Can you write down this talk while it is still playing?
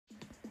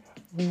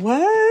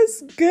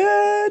What's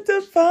good,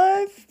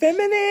 divine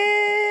feminines?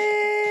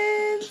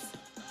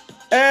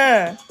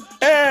 Uh,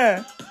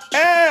 uh,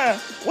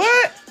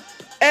 what?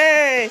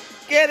 Hey,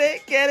 get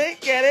it, get it,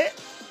 get it.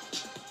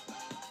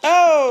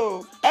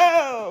 Oh.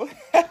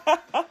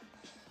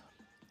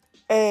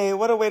 Hey,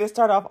 what a way to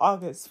start off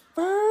August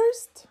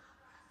 1st.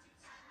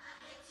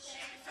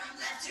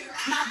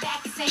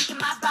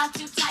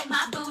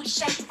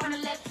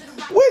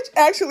 Which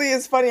actually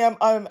is funny.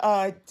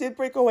 I did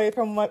break away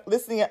from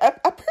listening.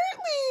 Apparently,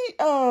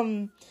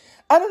 I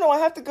don't know. I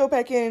have to go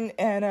back in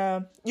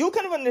and you'll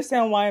kind of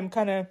understand why I'm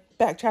kind of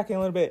backtracking a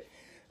little bit.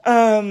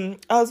 I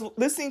was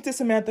listening to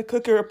Samantha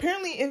Cooker.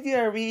 Apparently,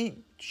 India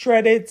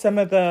shredded some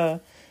of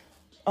the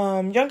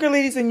younger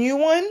ladies a new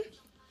one.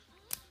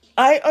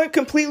 I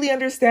completely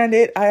understand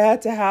it. I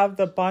had to have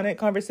the bonnet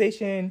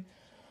conversation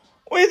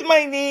with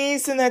my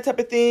niece and that type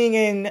of thing,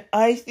 and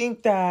I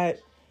think that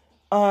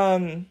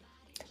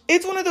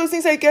it's one of those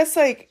things, I guess,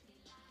 like,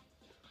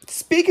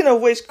 speaking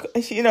of which,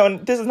 this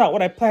is not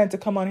what I planned to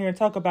come on here and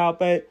talk about,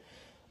 but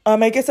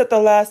I guess at the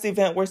last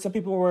event where some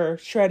people were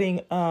shredding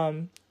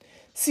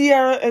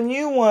Sierra a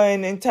new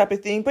one and type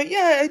of thing. But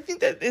yeah, I think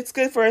that it's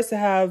good for us to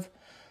have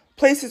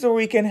places where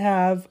we can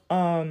have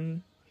a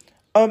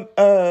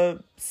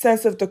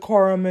sense of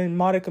decorum and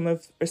modicum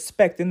of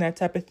respect and that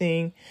type of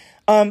thing.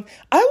 I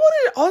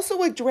wanted to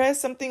also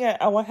address something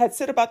I had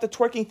said about the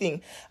twerking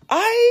thing.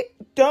 I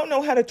don't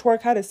know how to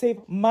twerk, how to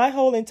save my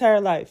whole entire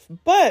life.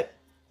 But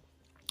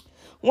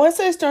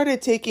once I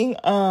started taking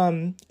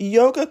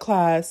yoga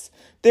class,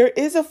 there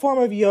is a form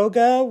of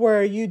yoga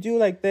where you do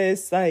like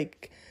this,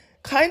 like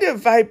kind of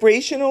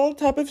vibrational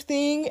type of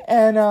thing.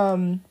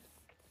 And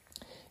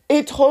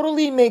it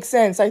totally makes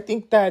sense. I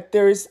think that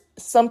there's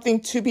something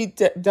to be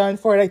done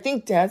for it. I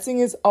think dancing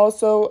is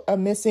also a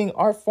missing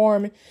art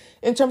form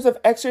in terms of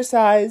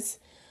exercise.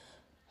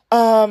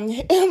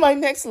 In my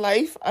next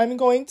life, I'm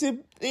going to,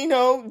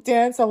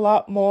 dance a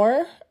lot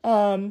more.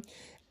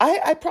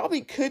 I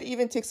probably could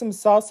even take some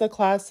salsa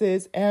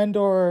classes and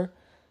or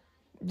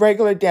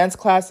regular dance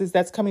classes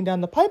that's coming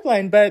down the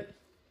pipeline, but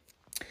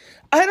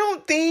I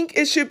don't think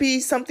it should be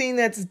something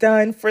that's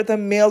done for the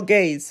male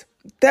gaze.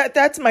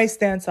 That's my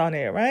stance on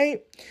it,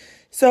 right?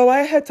 So I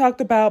had talked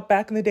about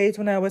back in the days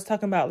when I was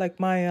talking about like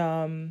my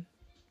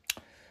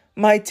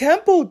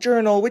temple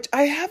journal, which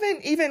I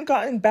haven't even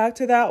gotten back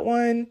to that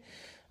one.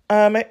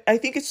 I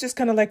think it's just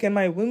kind of like in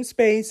my womb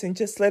space and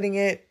just letting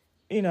it,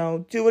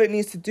 do what it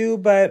needs to do.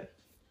 But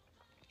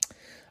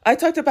I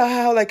talked about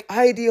how like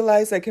I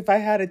idealize, like if I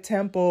had a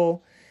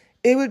temple,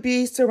 it would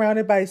be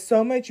surrounded by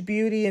so much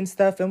beauty and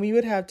stuff. And we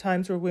would have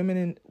times where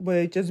women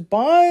would just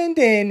bond.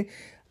 And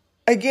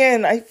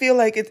again, I feel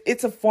like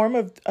it's a form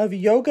of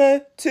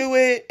yoga to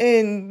it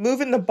and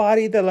moving the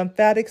body, the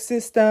lymphatic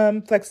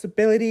system,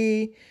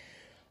 flexibility,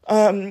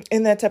 and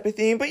that type of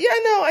thing. But yeah,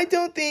 no, I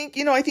don't think,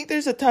 I think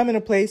there's a time and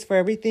a place for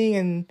everything.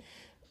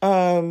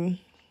 And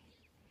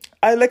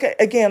like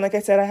I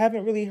said, I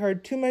haven't really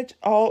heard too much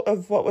all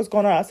of what was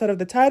going on outside of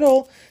the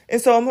title. And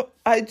so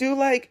I do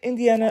like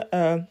India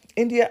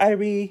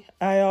Irie.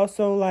 I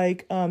also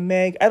like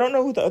Meg. I don't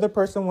know who the other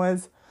person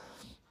was.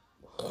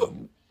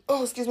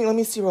 Oh, excuse me. Let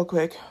me see real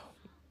quick.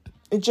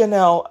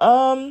 Janelle.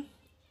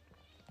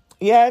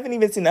 Yeah, I haven't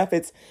even seen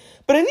outfits.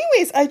 But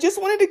anyways, I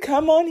just wanted to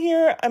come on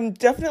here. I'm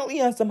definitely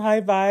on some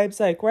high vibes.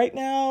 Like right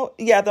now,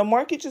 yeah, the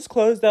market just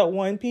closed at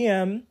 1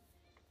 p.m.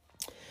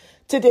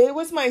 Today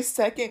was my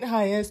second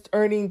highest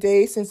earning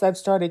day since I've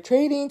started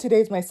trading.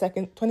 Today's my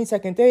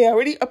 22nd day. I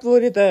already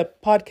uploaded the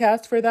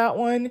podcast for that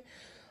one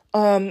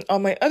on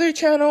my other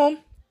channel.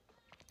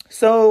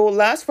 So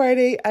last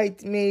Friday, I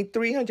made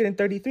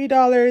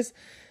 $333.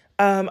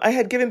 I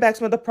had given back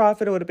some of the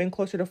profit. It would have been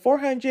closer to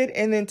 $400.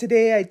 And then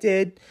today I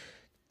did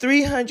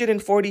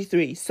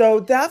 $343. So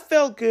that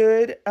felt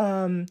good.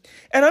 And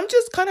I'm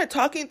just kind of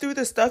talking through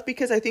the stuff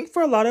because I think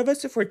for a lot of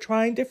us, if we're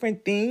trying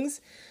different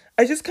things,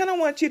 I just kind of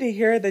want you to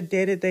hear the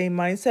day-to-day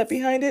mindset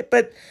behind it.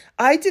 But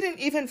I didn't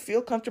even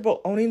feel comfortable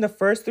owning the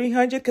first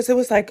 300 because it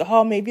was like,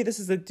 oh, maybe this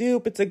is a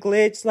dupe. It's a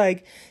glitch.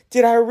 Like,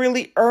 did I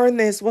really earn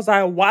this? Was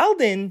I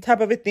wildin'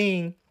 type of a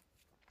thing?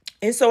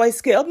 And so I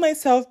scaled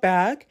myself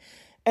back.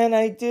 And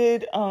I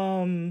did,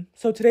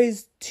 so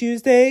today's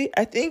Tuesday,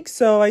 I think.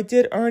 So I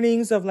did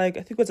earnings of like,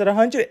 I think was it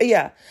 100?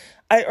 Yeah,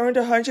 I earned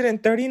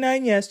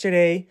 139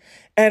 yesterday.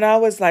 And I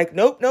was like,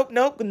 nope,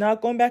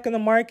 not going back in the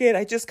market.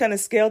 I just kind of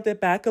scaled it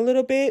back a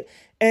little bit.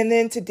 And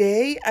then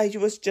today I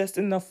was just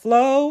in the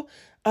flow.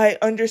 I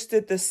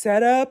understood the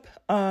setup,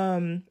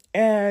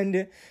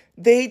 and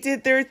they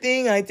did their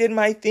thing. I did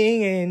my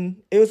thing,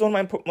 and it was one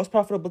of my most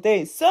profitable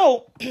days.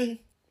 So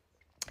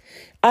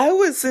I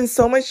was in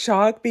so much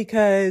shock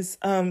because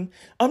I'm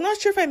not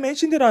sure if I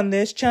mentioned it on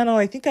this channel.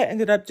 I think I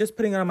ended up just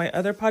putting it on my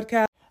other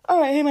podcast. All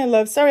right, hey, my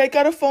love. Sorry, I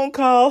got a phone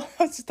call.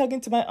 I was just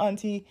talking to my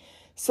auntie.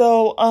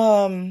 So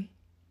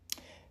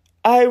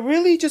I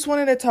really just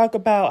wanted to talk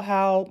about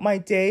how my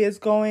day is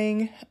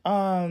going.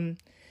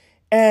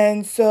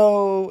 And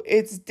so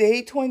it's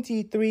day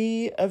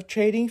 23 of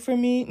trading for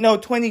me. No,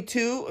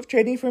 22 of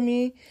trading for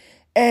me.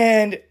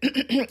 And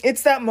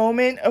it's that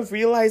moment of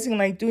realizing,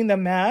 like, doing the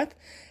math.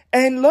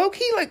 And low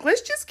key, like,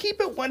 let's just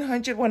keep it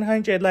 100,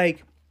 100.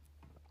 Like,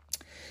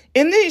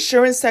 in the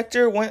insurance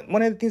sector,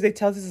 one of the things they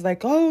tell us is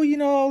like, oh,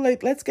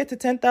 like, let's get to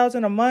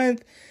 10,000 a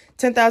month,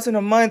 10,000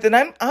 a month. And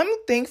I'm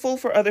thankful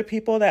for other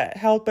people that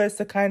help us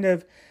to kind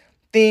of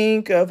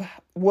think of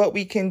what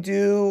we can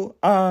do,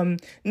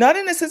 not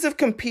in a sense of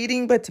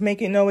competing, but to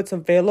make it know it's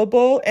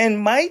available. And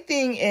my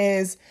thing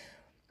is,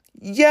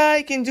 yeah,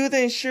 I can do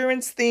the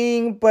insurance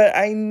thing, but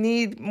I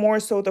need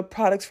more so the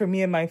products for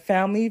me and my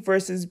family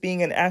versus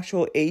being an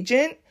actual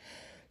agent.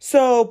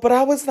 So, but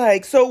I was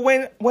like, so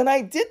when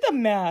I did the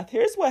math,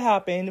 here's what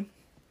happened.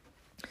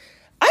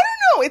 I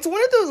don't know. It's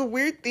one of those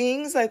weird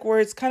things, like, where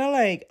it's kind of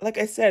like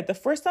I said, the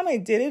first time I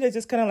did it, I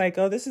just kind of like,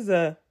 oh, this is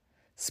a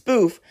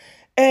spoof.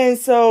 And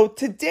so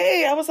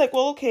today I was like,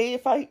 well, okay,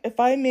 if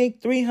I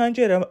make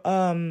 300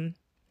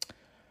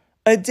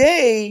 a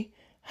day,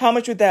 how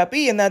much would that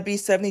be? And that'd be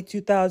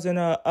 72,000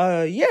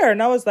 a year.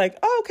 And I was like,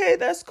 oh, okay,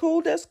 that's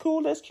cool, that's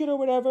cute or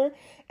whatever.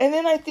 And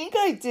then I think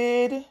I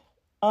did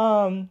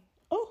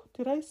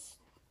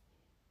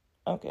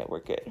okay, we're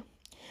good.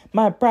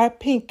 My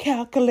bright pink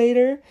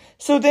calculator.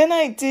 So then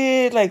I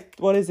did, like,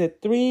 what is it?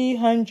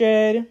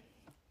 300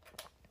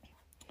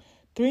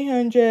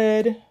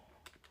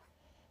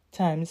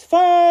 times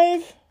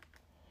 5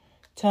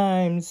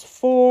 times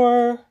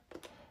 4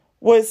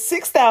 was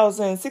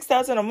 6,000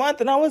 a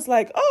month. And I was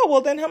like, oh,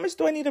 well, then how much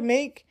do I need to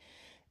make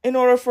in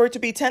order for it to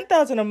be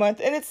 10,000 a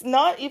month? And it's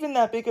not even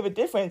that big of a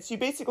difference. You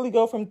basically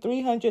go from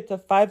 300 to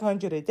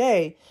 500 a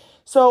day.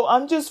 So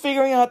I'm just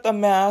figuring out the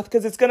math,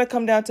 because it's going to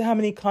come down to how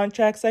many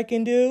contracts I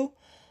can do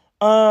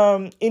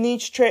in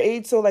each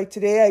trade. So like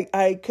today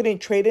I couldn't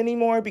trade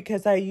anymore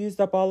because I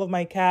used up all of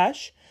my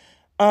cash.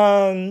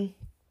 For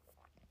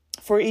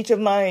each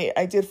of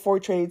I did 4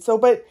 trades. So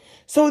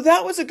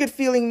that was a good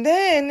feeling.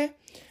 Then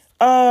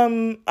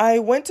I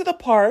went to the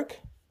park.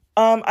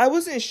 I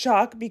was in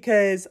shock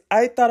because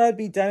I thought I'd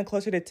be done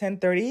closer to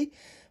 10:30.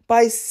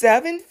 By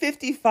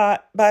 7:55,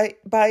 by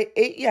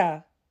 8,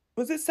 yeah.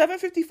 Was it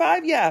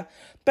 7:55? Yeah.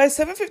 By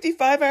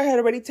 7:55, I had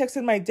already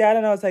texted my dad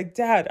and I was like,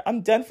 Dad,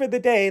 I'm done for the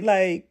day.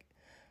 Like,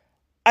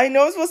 I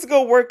know I'm supposed to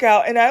go work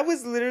out. And I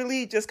was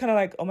literally just kind of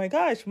like, oh my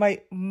gosh,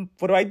 what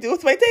do I do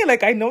with my day?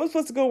 Like, I know I'm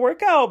supposed to go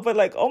work out, but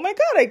like, oh my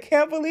God, I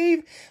can't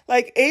believe,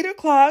 like, 8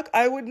 o'clock,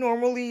 I would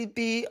normally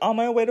be on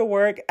my way to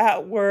work,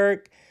 at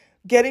work,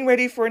 getting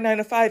ready for a 9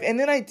 to 5. And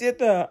then I did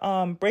the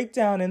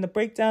breakdown, and the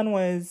breakdown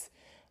was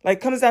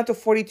like, comes down to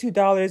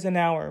 $42 an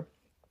hour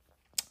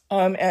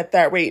at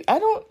that rate.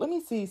 Let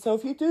me see. So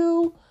if you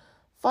do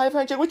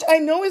 500, which I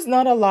know is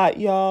not a lot,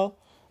 y'all.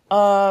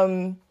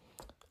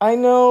 I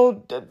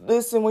know,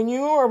 listen, when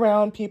you are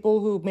around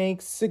people who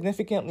make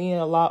significantly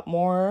a lot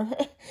more,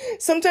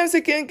 sometimes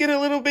it can get a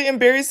little bit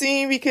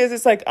embarrassing, because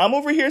it's like, I'm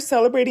over here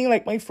celebrating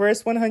like my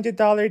first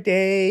 $100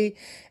 day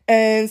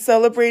and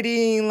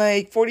celebrating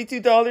like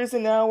 $42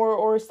 an hour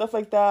or stuff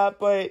like that.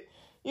 But,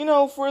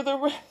 for the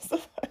rest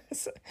of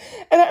us,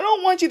 and I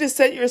don't want you to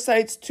set your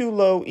sights too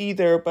low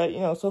either, but,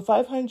 so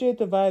 500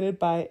 divided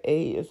by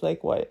 8 is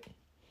like what?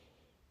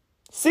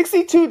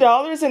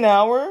 $62 an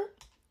hour?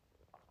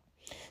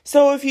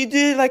 So if you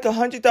did like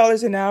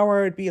 $100 an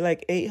hour, it'd be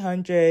like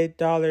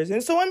 $800.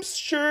 And so I'm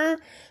sure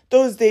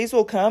those days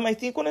will come. I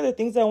think one of the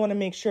things I want to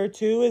make sure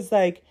too is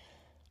like,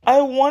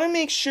 I want to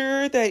make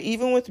sure that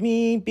even with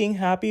me being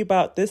happy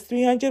about this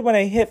 300, when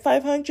I hit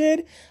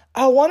 500,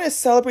 I want to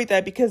celebrate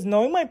that, because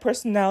knowing my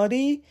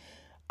personality,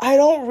 I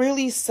don't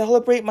really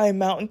celebrate my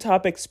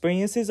mountaintop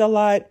experiences a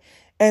lot.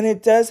 And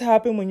it does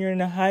happen when you're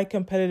in a high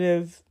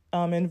competitive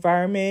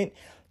environment.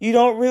 You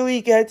don't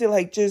really get to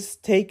like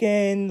just take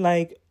in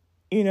like,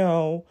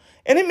 and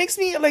it makes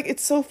me like,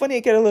 it's so funny. I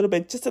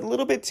get just a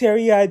little bit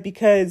teary-eyed,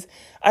 because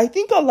I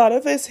think a lot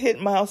of us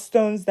hit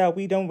milestones that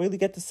we don't really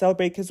get to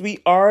celebrate, because we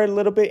are a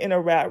little bit in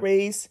a rat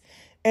race.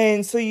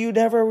 And so you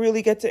never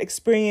really get to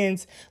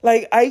experience,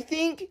 like, I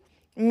think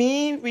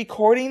me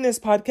recording this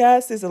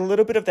podcast is a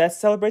little bit of that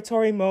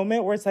celebratory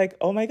moment where it's like,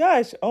 oh my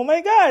gosh,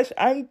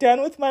 I'm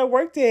done with my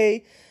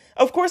workday.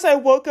 Of course, I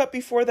woke up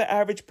before the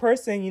average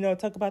person,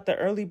 talk about the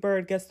early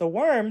bird gets the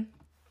worm.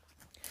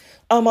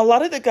 A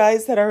lot of the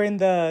guys that are in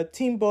the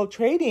team bull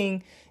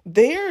trading,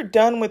 they're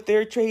done with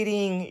their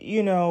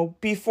trading,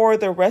 before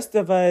the rest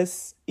of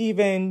us,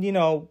 even,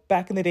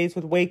 back in the days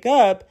would wake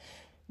up.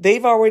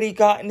 They've already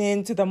gotten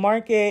into the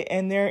market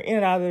and they're in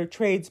and out of their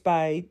trades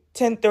by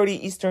 10:30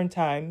 Eastern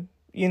time,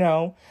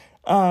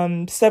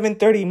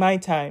 7:30 my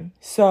time.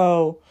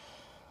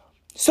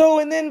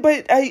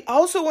 But I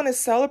also want to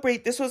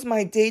celebrate, this was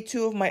my day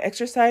 2 of my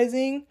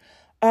exercising.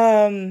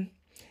 One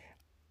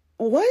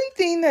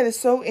thing that is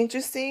so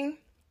interesting,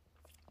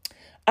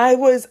 I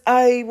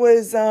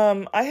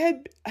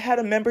had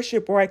a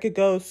membership where I could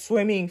go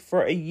swimming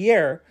for a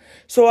year.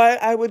 So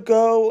I would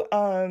go,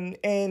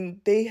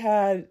 and they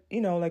had,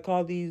 like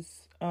all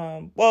these,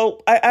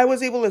 I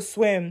was able to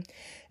swim.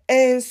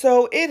 And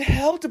so it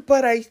helped,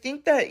 but I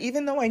think that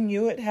even though I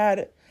knew it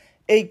had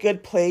a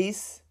good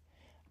place,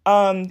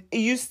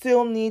 you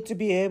still need to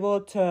be able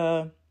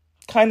to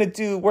kind of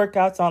do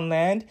workouts on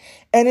land.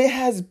 And it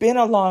has been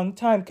a long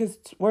time because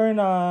we're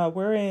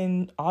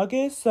in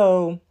August,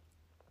 so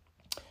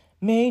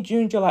May,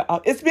 June, July.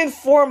 It's been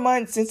 4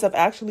 months since I've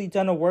actually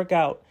done a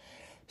workout.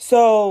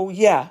 So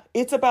yeah,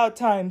 it's about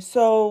time.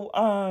 So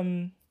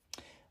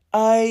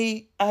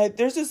I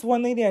there's this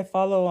one lady I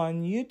follow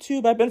on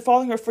YouTube. I've been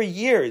following her for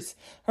years.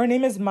 Her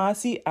name is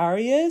Masi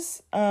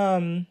Arias.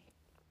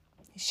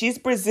 She's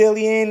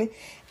Brazilian,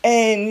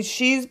 and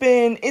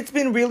it's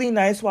been really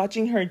nice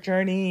watching her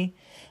journey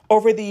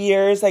over the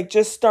years, like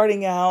just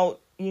starting out,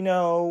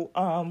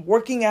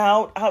 working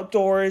out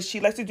outdoors. She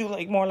likes to do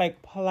like more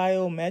like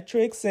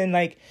plyometrics and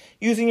like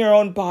using your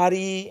own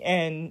body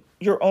and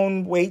your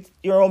own weight,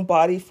 your own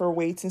body for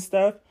weights and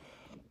stuff.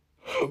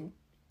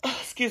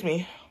 Excuse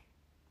me.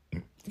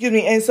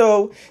 And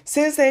so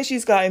since then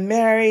she's gotten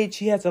married.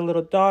 She has a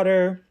little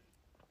daughter.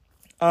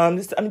 I'm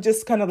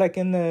just kind of like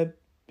in the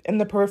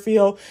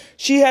peripheral.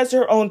 She has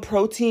her own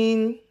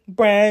protein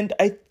brand.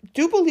 I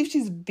do believe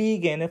she's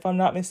vegan, if I'm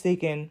not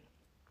mistaken.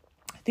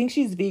 I think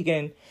she's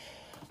vegan.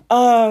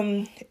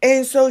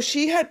 And so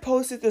she had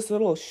posted this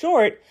little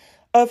short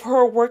of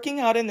her working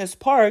out in this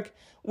park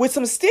with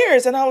some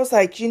stairs. And I was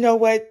like, you know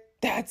what?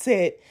 That's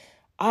it.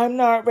 I'm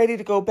not ready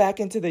to go back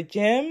into the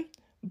gym,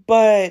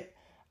 but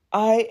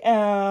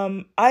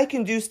I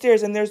can do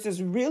stairs. And there's this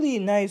really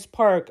nice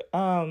park.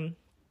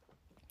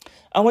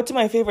 I went to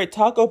my favorite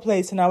taco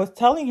place and I was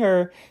telling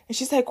her, and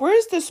she's like,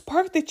 where's this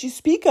park that you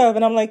speak of?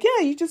 And I'm like,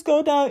 yeah, you just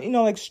go down,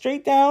 like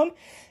straight down.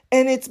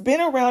 And it's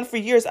been around for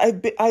years.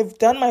 I've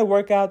done my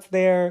workouts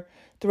there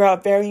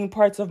throughout varying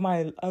parts of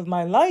my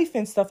life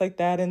and stuff like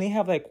that. And they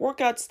have like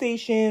workout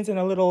stations and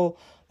a little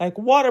like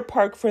water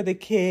park for the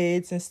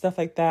kids and stuff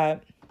like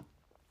that.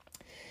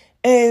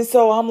 And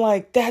so I'm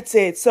like, that's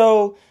it.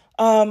 So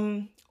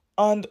over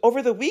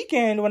the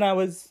weekend when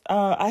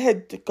I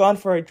had gone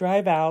for a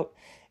drive out.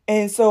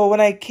 And so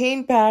when I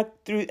came back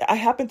through, I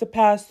happened to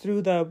pass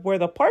through where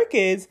the park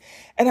is,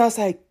 and I was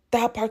like,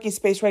 that parking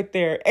space right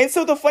there. And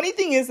so the funny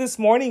thing is, this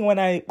morning when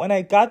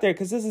I got there,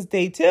 because this is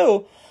day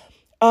 2,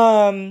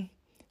 when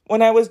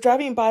I was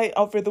driving by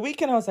over the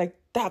weekend, I was like,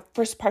 that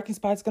first parking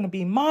spot is going to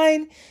be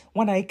mine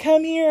when I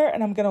come here,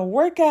 and I'm going to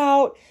work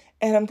out,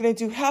 and I'm going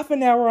to do half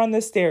an hour on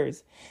the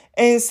stairs.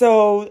 And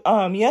so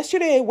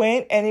yesterday I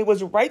went, and it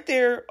was right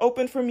there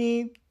open for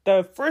me,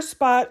 the first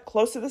spot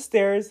close to the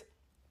stairs.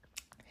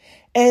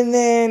 And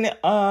then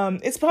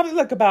it's probably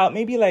like about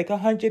maybe like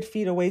 100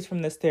 feet away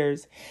from the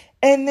stairs.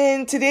 And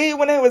then today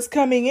when I was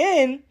coming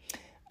in,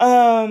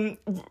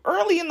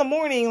 early in the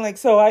morning, like,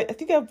 so I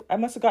think I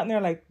must have gotten there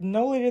like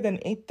no later than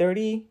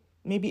 8:30,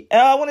 maybe.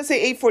 I want to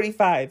say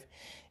 8:45.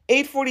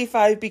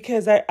 8:45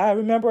 because I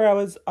remember I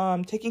was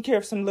taking care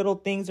of some little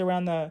things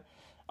around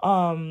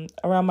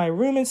around my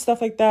room and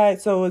stuff like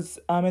that. So it was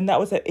and that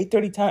was at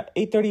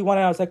 8:31,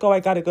 and I was like, oh,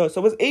 I gotta go.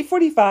 So it was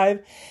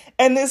 8:45,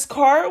 and this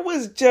car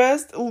was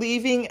just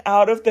leaving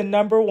out of the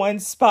number 1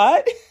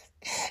 spot.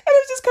 And I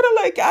was just kind of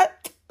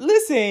like,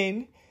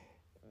 listen,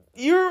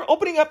 you're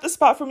opening up the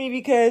spot for me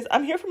because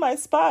I'm here for my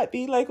spot.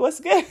 Be like,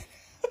 what's good?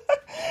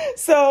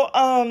 So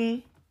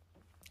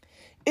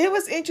it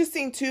was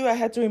interesting too. I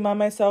had to remind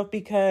myself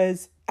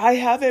because I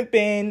haven't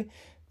been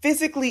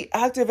physically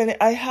active, and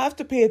I have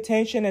to pay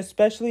attention,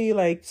 especially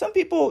like some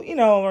people,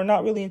 are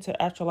not really into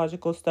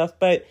astrological stuff.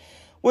 But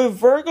with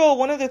Virgo,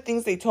 one of the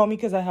things they told me,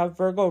 because I have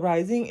Virgo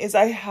rising, is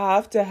I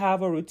have to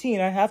have a routine.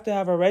 I have to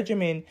have a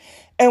regimen.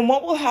 And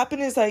what will happen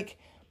is like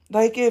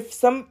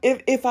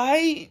if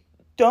I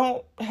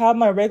don't have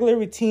my regular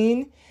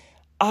routine,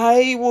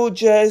 I will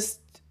just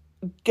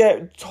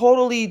get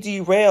totally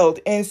derailed.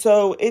 And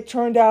so it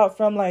turned out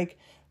from like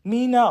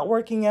me not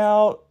working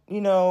out,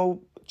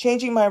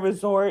 changing my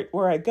resort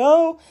where I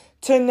go,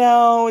 to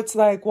now it's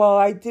like, well,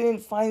 I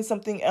didn't find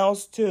something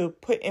else to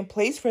put in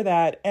place for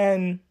that.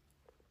 And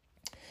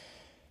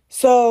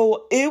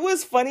so it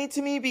was funny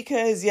to me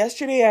because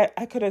yesterday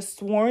I could have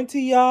sworn to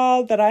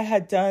y'all that I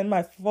had done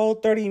my full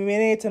 30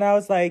 minutes. And I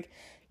was like,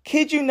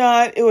 kid you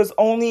not, it was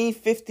only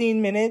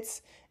 15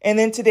 minutes. And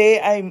then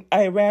today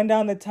I ran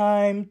down the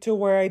time to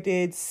where I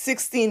did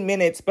 16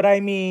 minutes. But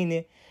I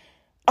mean,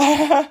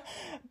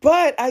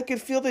 but I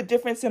could feel the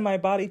difference in my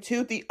body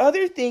too. The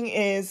other thing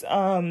is,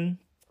 I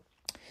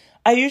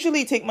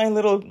usually take my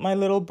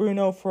little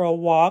Bruno for a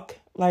walk.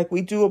 Like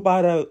we do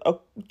about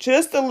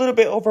just a little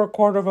bit over a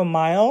quarter of a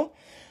mile.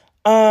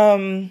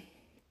 And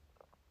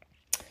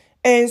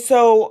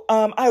so,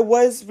 I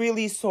was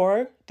really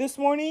sore this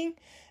morning.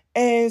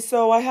 And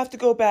so I have to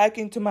go back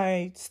into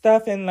my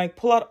stuff and like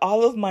pull out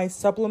all of my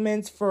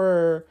supplements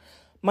for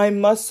my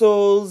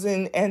muscles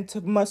and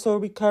to muscle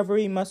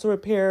recovery, muscle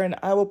repair, and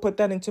I will put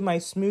that into my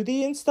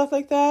smoothie and stuff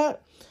like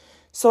that.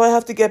 So I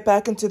have to get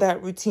back into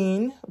that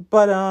routine.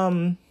 But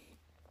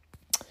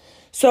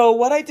so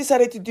what I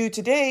decided to do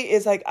today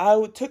is like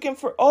I took him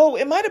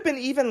it might have been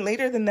even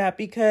later than that,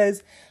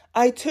 because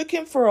I took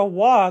him for a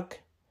walk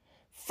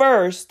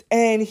first,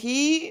 and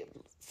he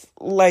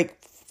like,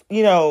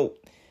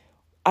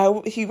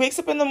 he wakes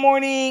up in the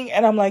morning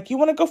and I'm like, you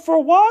want to go for a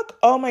walk?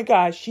 Oh my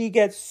gosh, he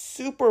gets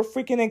super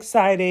freaking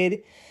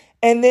excited.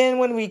 And then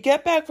when we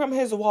get back from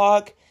his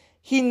walk,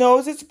 he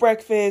knows it's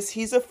breakfast.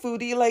 He's a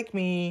foodie like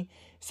me.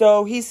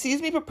 So he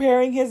sees me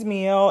preparing his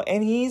meal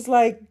and he's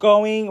like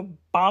going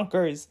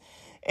bonkers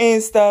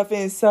and stuff.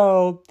 And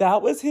so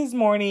that was his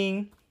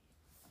morning.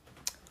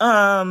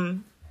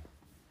 Um,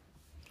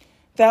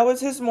 that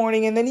was his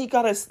morning. And then he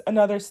got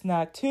another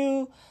snack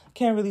too.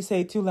 Can't really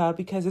say it too loud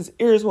because his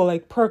ears will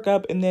like perk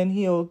up, and then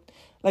he'll,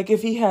 like,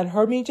 if he had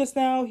heard me just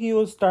now, he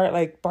will start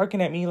like barking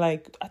at me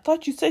like, I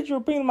thought you said you were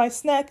bringing my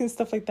snack and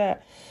stuff like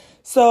that.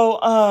 So,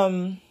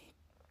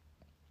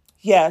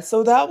 yeah,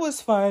 so that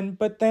was fun.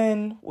 But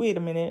then, wait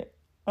a minute.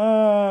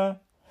 So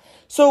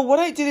what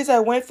I did is I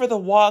went for the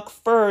walk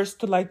first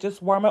to like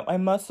just warm up my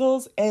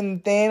muscles,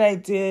 and then I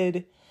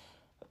did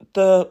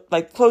the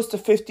like close to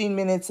 15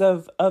 minutes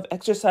of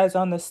exercise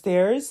on the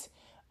stairs.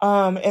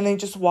 And then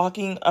just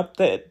walking up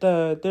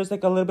there's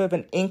like a little bit of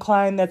an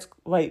incline that's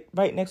right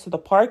next to the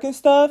park and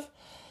stuff.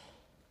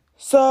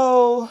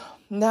 So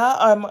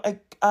now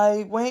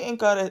I went and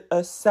got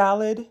a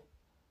salad,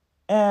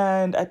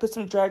 and I put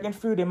some dragon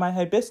fruit in my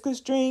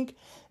hibiscus drink.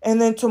 And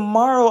then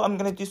tomorrow I'm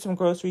going to do some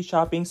grocery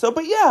shopping. So,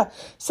 but yeah,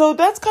 so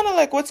that's kind of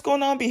like what's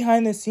going on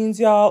behind the scenes,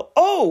 y'all.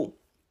 Oh,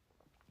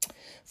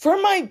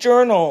 for my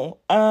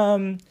journal,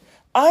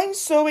 I'm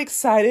so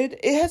excited.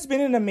 It has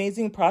been an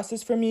amazing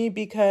process for me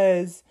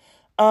because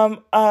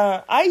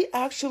I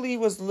actually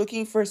was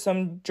looking for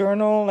some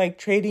journal, like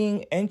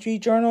trading entry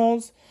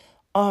journals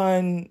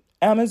on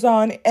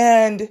Amazon,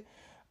 and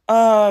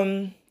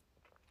I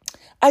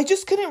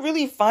just couldn't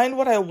really find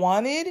what I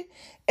wanted.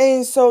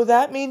 And so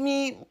that made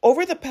me,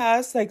 over the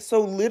past, like,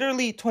 so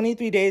literally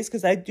 23 days,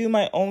 because I do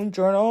my own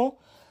journal,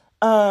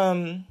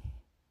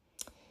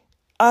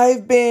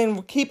 I've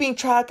been keeping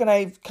track, and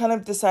I've kind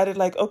of decided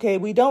like, okay,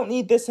 we don't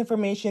need this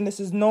information. This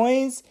is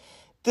noise.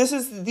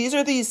 These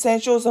are the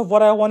essentials of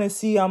what I want to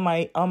see on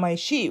my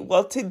sheet.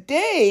 Well,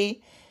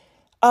 today,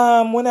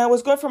 when I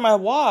was going for my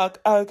walk,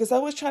 because I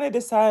was trying to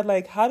decide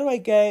like,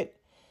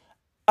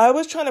 I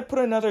was trying to put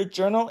another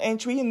journal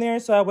entry in there.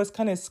 So I was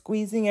kind of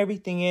squeezing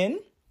everything in,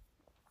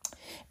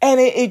 and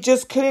it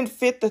just couldn't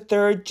fit the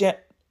third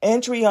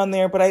entry on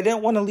there, but I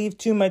didn't want to leave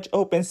too much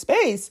open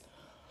space.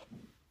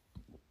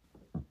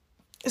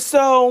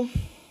 So,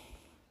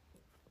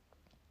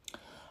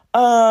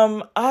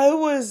 I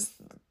was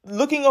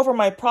looking over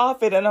my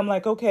profit, and I'm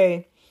like,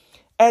 okay,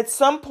 at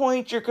some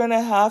point you're going to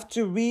have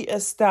to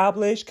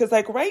reestablish, because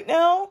like right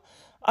now,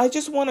 I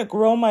just want to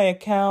grow my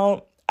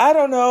account. I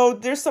don't know.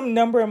 There's some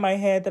number in my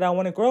head that I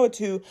want to grow it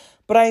to,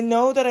 but I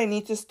know that I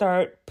need to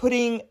start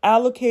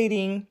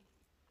allocating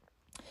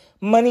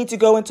money to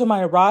go into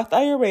my Roth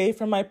IRA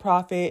from my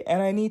profit,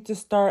 and I need to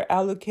start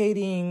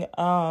allocating,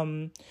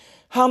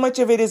 how much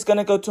of it is going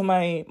to go to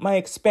my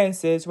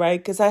expenses, right?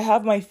 Because I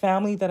have my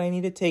family that I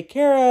need to take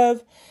care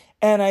of.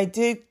 And I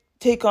did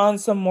take on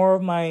some more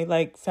of my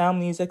like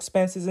family's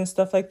expenses and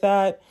stuff like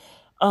that.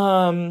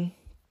 And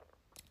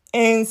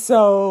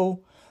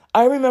so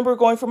I remember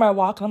going for my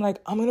walk, and I'm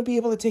like, I'm going to be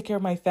able to take care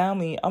of my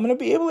family. I'm going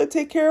to be able to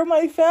take care of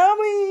my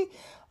family.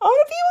 I'm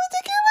going to be able to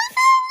take care of my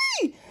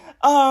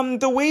family.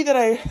 The way that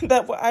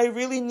I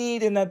really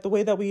need, and that the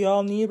way that we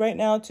all need right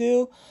now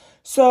too.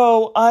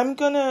 So I've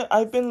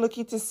been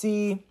looking to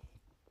see,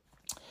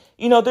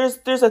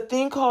 there's a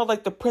thing called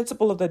like the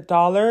principle of the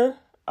dollar.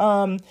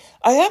 I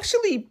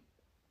actually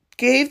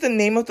gave the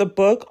name of the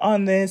book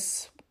on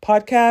this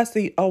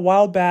podcast a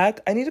while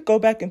back. I need to go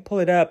back and pull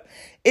it up.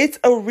 It's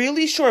a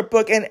really short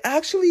book. And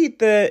actually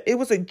it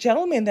was a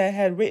gentleman that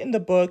had written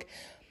the book,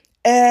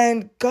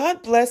 and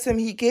God bless him.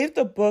 He gave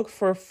the book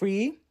for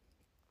free.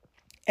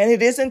 And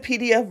it is in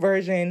PDF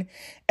version.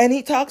 And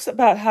he talks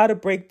about how to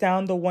break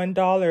down the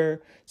 $1.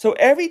 So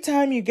every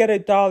time you get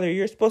 $1,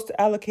 you're supposed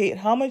to allocate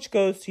how much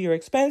goes to your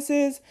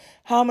expenses,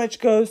 how much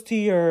goes to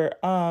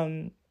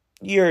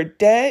your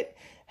debt,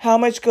 how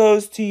much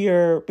goes to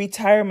your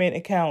retirement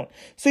account.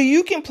 So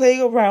you can play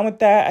around with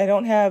that. I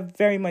don't have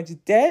very much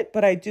debt,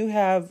 but I do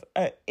have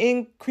an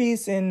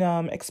increase in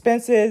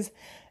expenses.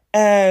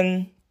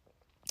 And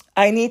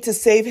I need to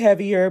save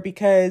heavier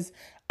because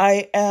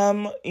I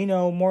am,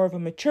 more of a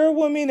mature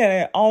woman, and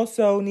I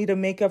also need to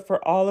make up for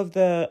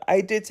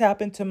I did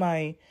tap into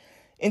my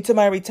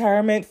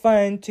retirement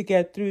fund to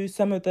get through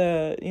some of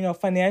the,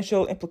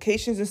 financial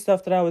implications and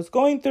stuff that I was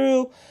going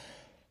through.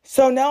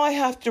 So now I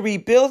have to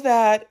rebuild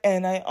that,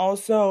 and I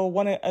also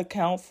want to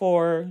account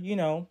for,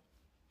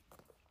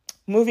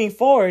 moving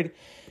forward.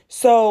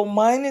 So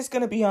mine is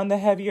going to be on the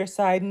heavier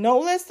side, no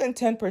less than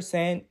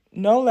 10%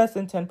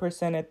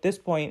 at this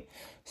point.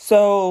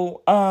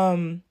 So,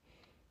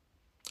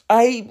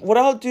 what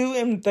I'll do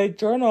in the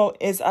journal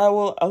is I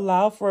will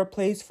allow for a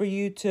place for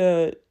you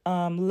to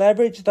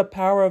leverage the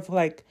power of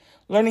like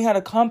learning how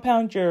to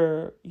compound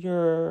your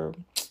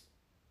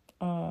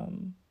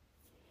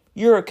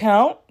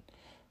account,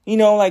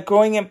 like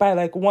growing it by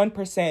like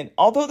 1%.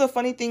 Although the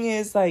funny thing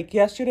is, like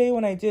yesterday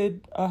when I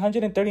did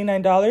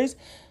 $139,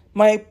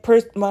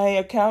 my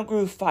account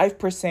grew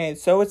 5%.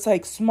 So it's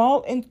like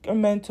small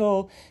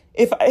incremental.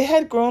 If I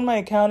had grown my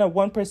account at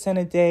 1%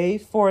 a day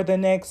for the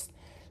next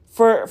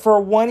for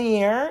 1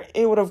 year,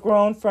 it would have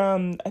grown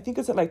from, I think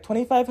it's at like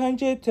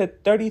 2,500 to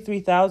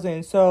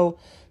 33,000. So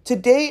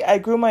today I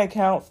grew my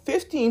account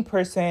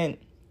 15%.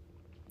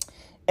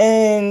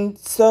 And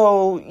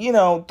so,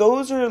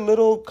 those are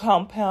little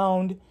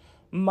compound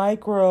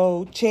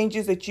micro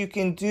changes that you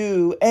can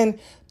do. And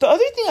the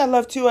other thing I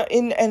love too,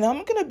 and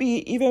I'm going to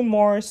be even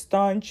more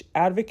staunch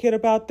advocate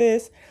about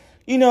this,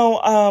 a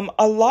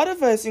lot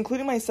of us,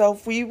 including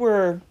myself, we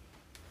were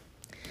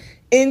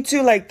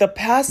into like the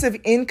passive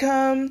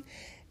income.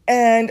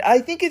 And I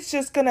think it's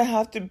just going to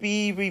have to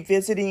be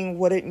revisiting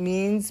what it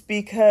means,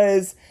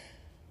 because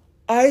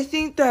I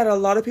think that a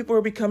lot of people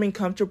are becoming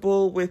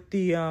comfortable with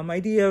the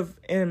idea of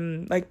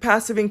like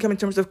passive income in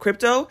terms of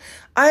crypto.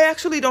 I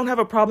actually don't have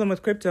a problem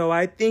with crypto.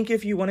 I think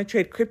if you want to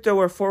trade crypto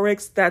or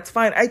Forex, that's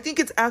fine. I think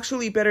it's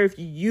actually better if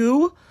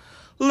you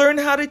learn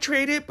how to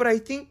trade it. But I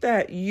think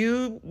that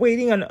you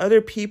waiting on other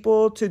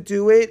people to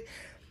do it,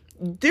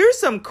 there's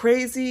some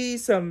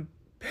batshit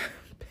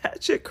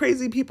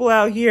crazy people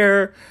out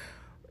here,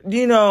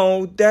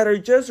 that are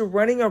just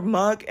running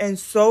amok and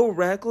so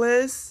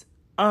reckless.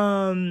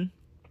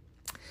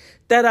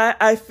 That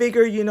I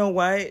figure,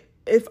 what,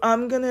 if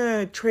I'm going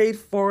to trade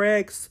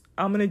Forex,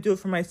 I'm going to do it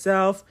for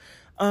myself.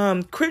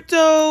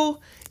 Crypto,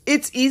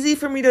 it's easy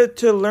for me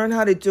to learn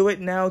how to do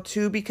it now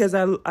too, because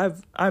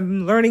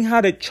I'm learning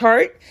how to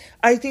chart.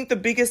 I think the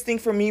biggest thing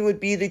for me would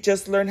be to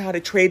just learn how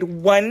to trade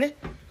one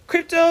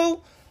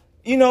crypto,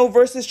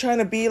 versus trying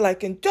to be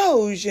like in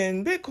Doge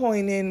and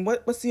Bitcoin and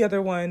what's the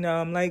other one?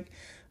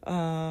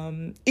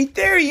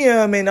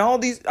 Ethereum and all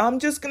these. I'm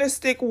just going to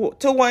stick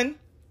to one.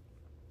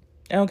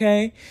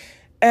 Okay.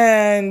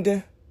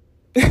 And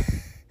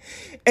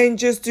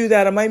just do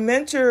that. And my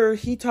mentor,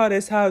 he taught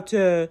us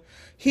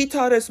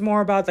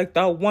more about like the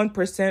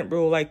 1%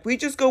 rule. Like we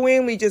just go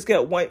in, we just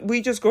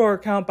grow our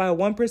account by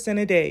 1%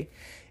 a day.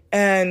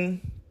 And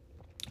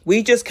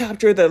we just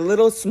capture the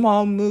little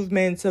small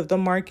movements of the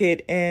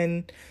market.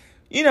 And,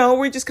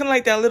 we're just kind of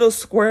like that little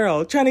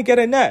squirrel trying to get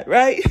a nut,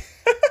 right?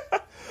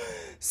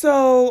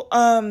 So,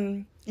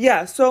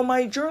 so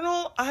my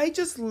journal, I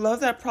just love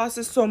that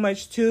process so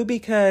much too,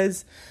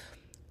 because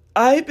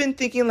I've been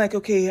thinking like,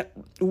 okay,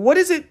 what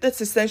is it that's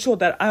essential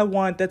that I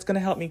want that's going to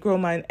help me grow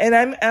mine? And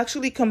I'm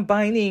actually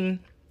combining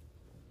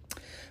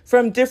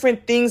from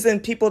different things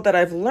and people that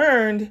I've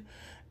learned.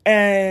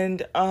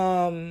 And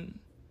I'm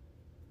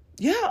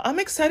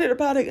excited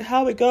about it,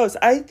 how it goes.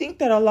 I think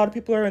that a lot of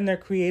people are in their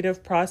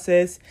creative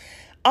process.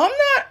 I'm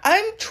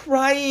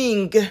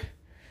trying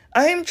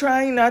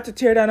not to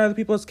tear down other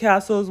people's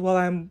castles while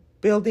I'm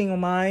building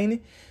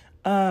mine.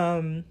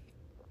 But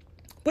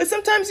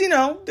sometimes,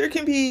 there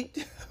can be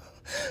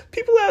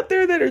people out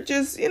there that are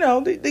just,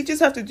 they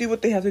just have to do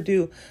what they have to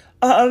do.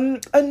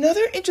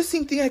 Another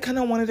interesting thing I kind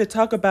of wanted to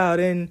talk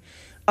about, and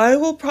I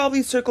will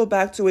probably circle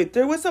back to it.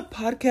 There was a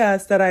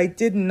podcast that I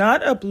did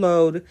not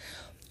upload,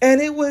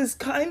 and it was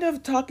kind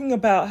of talking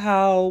about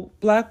how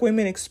Black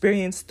women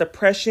experience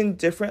depression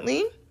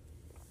differently.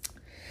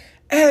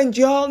 And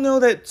y'all know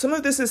that some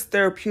of this is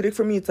therapeutic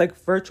for me. It's like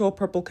virtual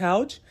purple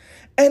couch.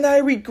 And I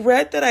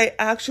regret that I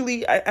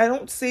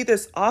don't say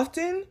this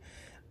often.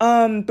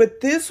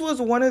 But this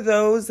was one of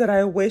those that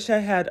I wish I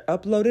had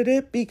uploaded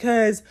it,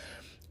 because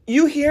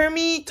you hear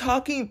me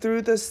talking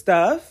through the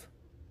stuff,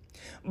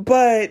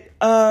 but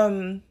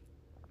I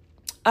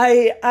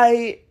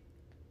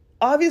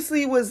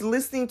obviously was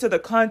listening to the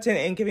content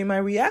and giving my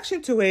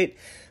reaction to it.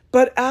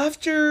 But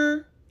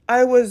after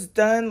I was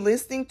done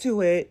listening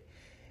to it,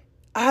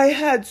 I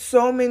had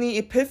so many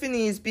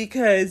epiphanies,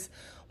 because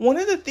one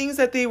of the things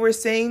that they were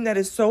saying that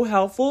is so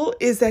helpful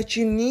is that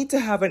you need to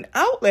have an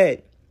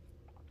outlet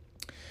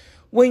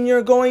when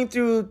you're going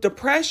through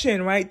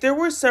depression, right? There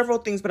were several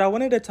things, but I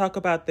wanted to talk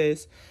about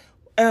this.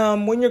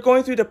 When you're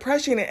going through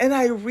depression, and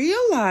I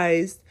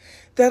realized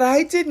that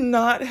I did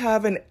not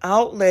have an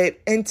outlet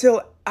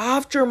until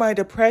after my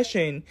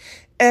depression.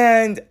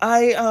 And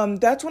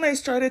that's when I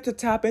started to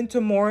tap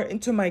into more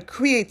into my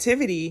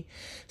creativity.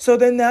 So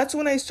then that's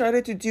when I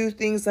started to do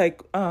things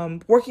like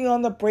working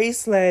on the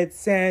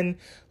bracelets and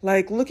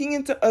like looking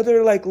into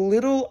other like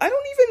little, I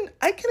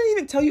can't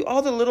even tell you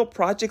all the little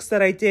projects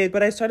that I did,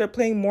 but I started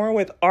playing more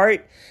with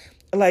art,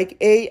 like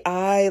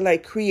AI,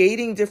 like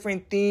creating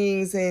different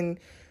things and,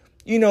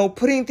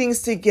 putting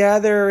things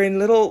together and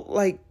little,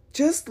 like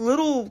just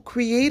little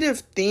creative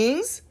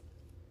things.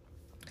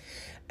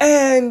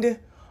 And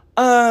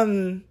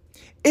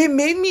it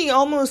made me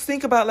almost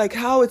think about like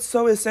how it's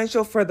so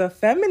essential for the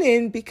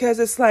feminine, because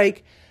it's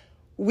like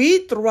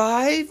we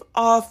thrive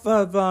off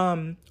of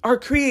our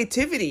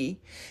creativity.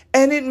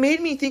 And it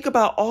made me think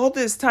about all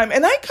this time.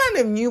 And I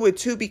kind of knew it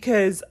too,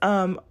 because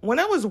when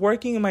I was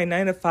working in my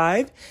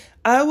 9-to-5,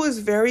 I was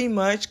very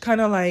much kind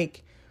of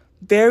like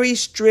very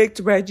strict,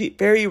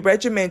 very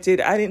regimented.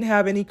 I didn't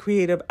have any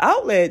creative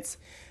outlets.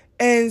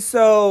 And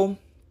so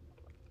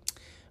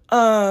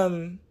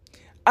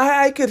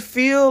I could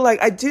feel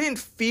like I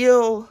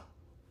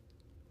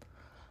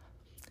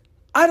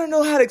I don't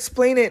know how to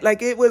explain it.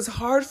 Like, it was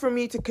hard for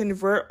me to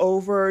convert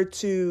over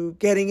to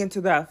getting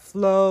into that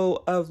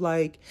flow of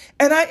like,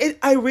 and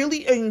I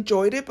really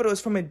enjoyed it, but it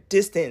was from a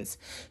distance.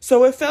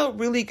 So it felt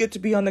really good to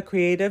be on the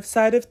creative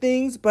side of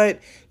things, but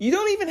you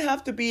don't even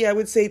have to be, I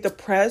would say,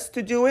 depressed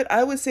to do it.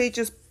 I would say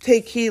just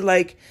take heed.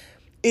 Like,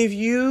 if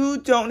you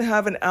don't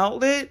have an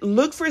outlet,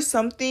 look for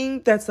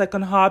something that's like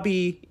a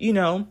hobby,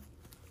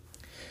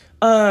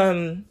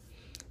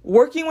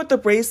 Working with the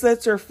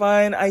bracelets are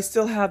fun. I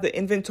still have the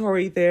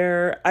inventory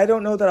there. I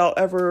don't know that I'll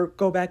ever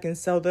go back and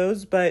sell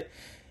those, but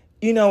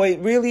it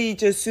really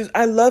just suits.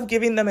 I love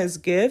giving them as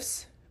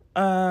gifts.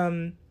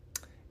 And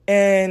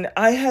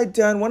I had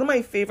done one of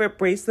my favorite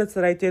bracelets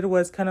that I did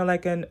was kind of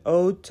like an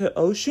ode to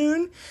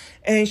Oshun,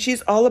 and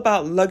she's all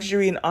about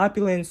luxury and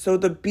opulence. So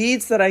the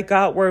beads that I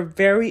got were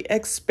very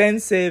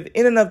expensive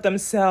in and of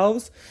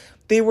themselves.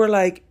 They were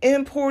like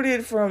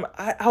imported from,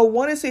 I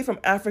want to say from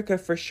Africa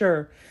for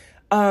sure.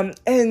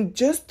 And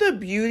just the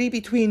beauty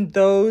between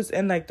those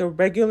and like the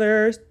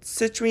regular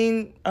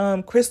citrine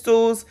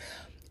crystals.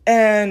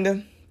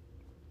 And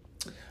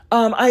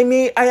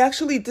I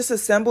actually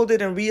disassembled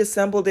it and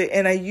reassembled it,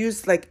 and I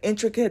used like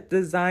intricate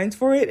designs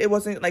for it. It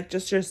wasn't like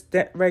just your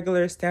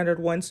regular standard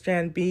one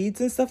strand beads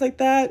and stuff like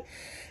that.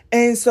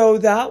 And so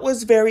that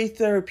was very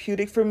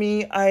therapeutic for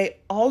me. I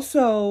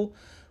also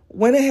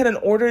went ahead and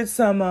ordered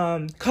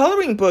some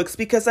coloring books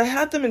because I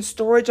had them in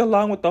storage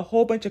along with a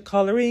whole bunch of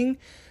coloring,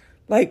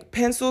 like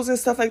pencils and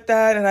stuff like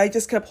that. And I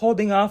just kept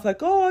holding off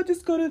like, oh, I'll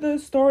just go to the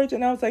storage.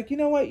 And I was like, you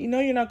know what?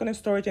 You're not going to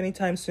storage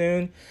anytime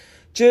soon.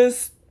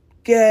 Just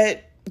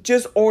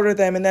order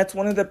them. And that's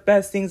one of the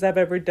best things I've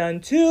ever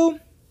done too.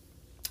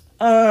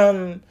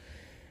 And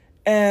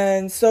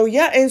so,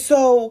 yeah. And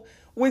so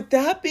with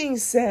that being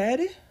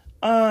said,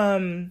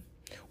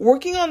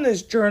 working on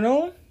this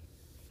journal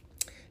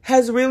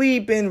has really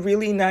been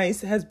really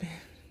nice. It has been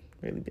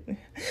really been.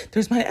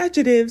 There's my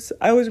adjectives.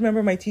 I always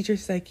remember my teacher,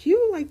 she's like,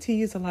 you like to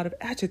use a lot of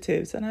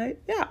adjectives. And I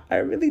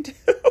really do.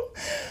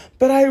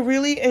 But I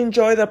really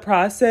enjoy the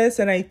process.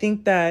 And I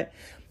think that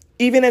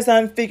even as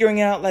I'm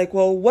figuring out like,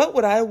 well, what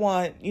would I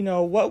want?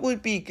 What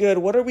would be good?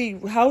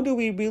 How do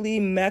we really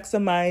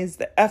maximize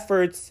the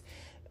efforts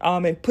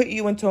and put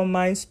you into a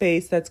mind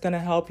space that's going to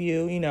help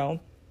you,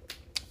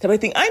 type of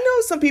thing. I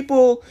know some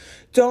people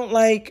don't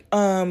like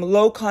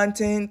low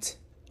content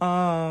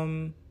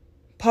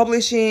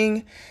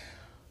publishing.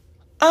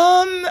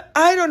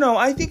 I don't know.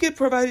 I think it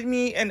provided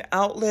me an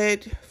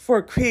outlet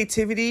for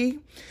creativity.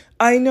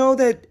 I know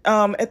that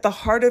at the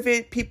heart of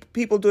it,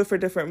 people do it for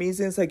different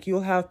reasons. Like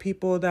you'll have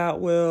people that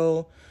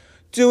will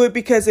do it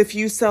because if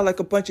you sell like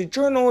a bunch of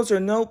journals or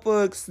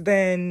notebooks,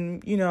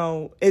 then,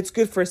 it's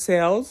good for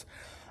sales.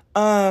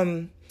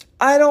 I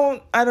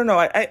don't know.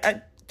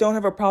 I don't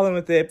have a problem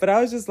with it, but I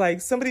was just like,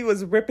 somebody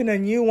was ripping a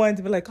new one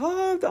to be like,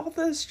 oh, all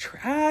this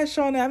trash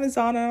on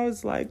Amazon. And I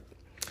was like,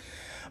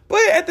 but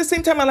at the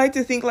same time, I like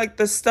to think like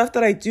the stuff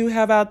that I do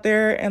have out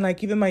there and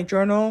like even my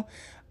journal,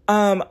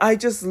 I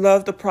just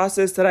love the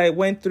process that I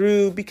went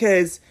through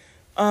because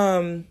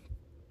when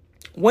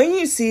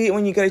you see it,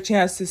 when you get a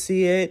chance to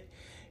see it,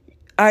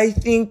 I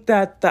think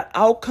that the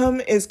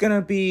outcome is going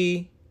to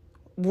be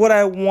what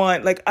I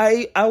want. Like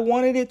I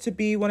wanted it to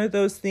be one of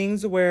those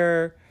things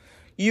where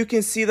you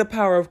can see the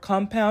power of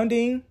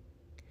compounding.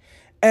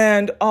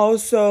 And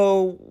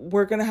also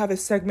we're going to have a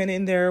segment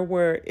in there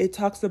where it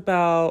talks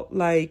about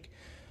like,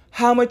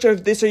 how much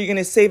of this are you going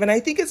to save? And I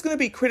think it's going to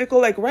be critical.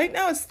 Like right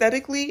now,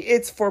 aesthetically,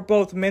 it's for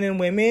both men and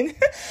women,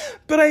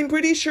 but I'm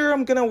pretty sure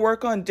I'm going to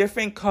work on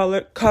different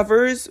color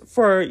covers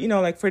for,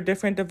 like for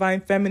different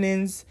divine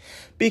feminines,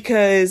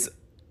 because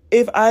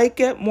if I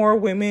get more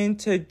women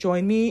to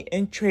join me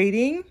in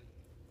trading,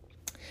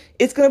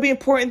 it's going to be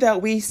important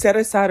that we set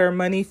aside our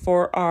money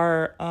for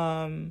our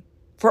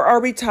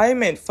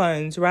retirement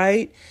funds.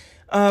 Right.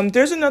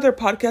 There's another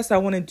podcast I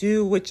want to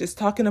do, which is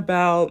talking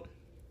about,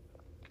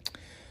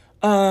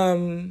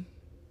 am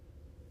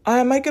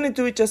I going to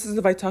do it justice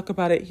if I talk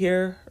about it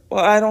here? Well,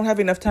 I don't have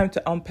enough time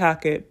to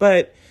unpack it,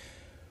 but,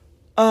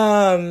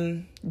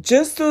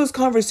 just those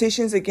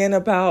conversations again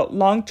about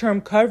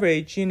long-term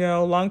coverage,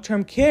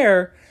 long-term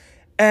care,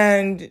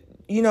 and,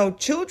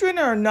 children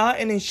are not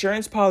an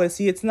insurance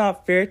policy. It's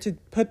not fair to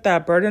put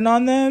that burden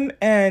on them.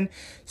 And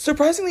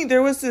surprisingly,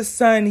 there was this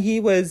son, he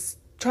was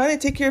trying to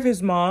take care of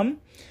his mom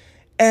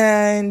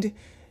and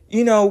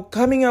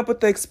coming up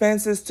with the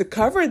expenses to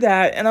cover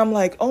that. And I'm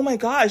like, oh my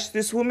gosh,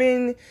 this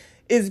woman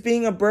is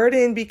being a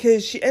burden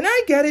because and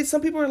I get it.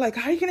 Some people are like,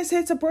 how are you going to say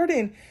it's a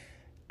burden?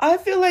 I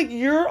feel like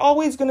you're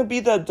always going to be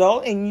the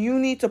adult and you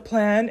need to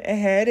plan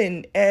ahead.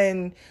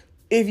 And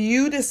if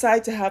you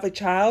decide to have a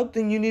child,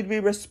 then you need to be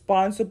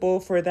responsible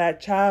for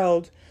that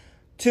child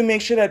to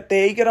make sure that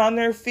they get on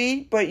their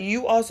feet. But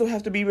you also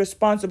have to be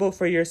responsible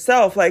for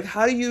yourself. Like,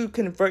 how do you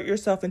convert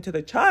yourself into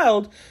the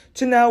child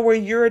to now where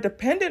you're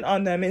dependent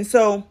on them? And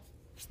so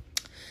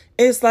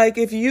it's like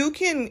if you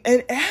can,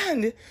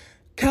 and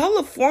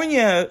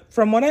California,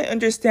 from what I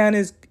understand,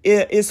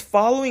 is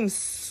following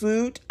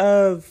suit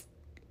of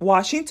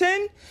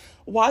Washington,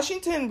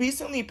 Washington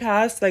recently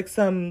passed like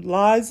some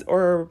laws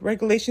or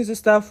regulations and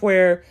stuff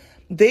where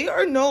they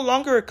are no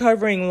longer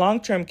covering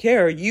long-term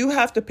care. You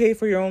have to pay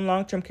for your own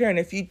long-term care. And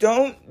if you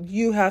don't,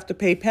 you have to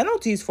pay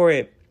penalties for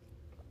it.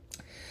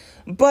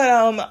 But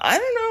I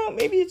don't know,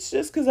 maybe it's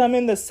just because I'm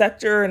in the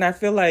sector and I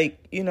feel like,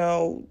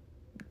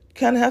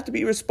 kind of have to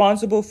be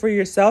responsible for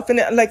yourself.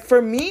 And like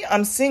for me,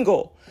 I'm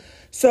single.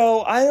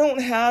 So I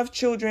don't have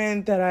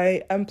children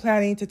that I'm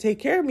planning to take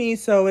care of me.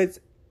 So it's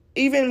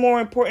even more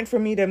important for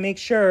me to make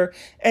sure.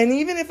 And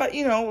even if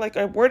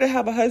I were to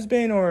have a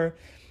husband or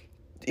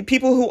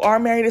people who are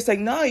married, it's like,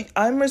 no,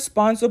 I'm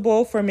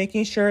responsible for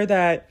making sure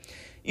that,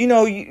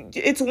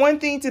 it's one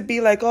thing to be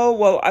like, oh,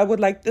 well, I would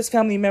like this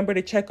family member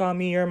to check on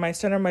me or my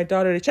son or my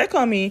daughter to check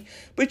on me.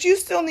 But you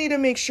still need to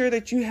make sure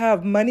that you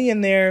have money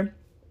in there.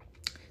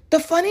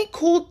 The funny,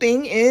 cool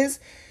thing is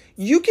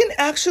you can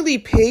actually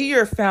pay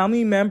your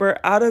family member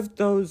out of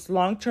those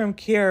long-term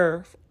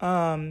care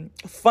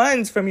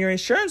funds from your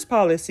insurance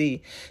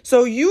policy.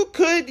 So you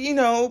could,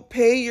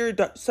 pay your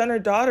son or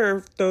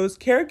daughter those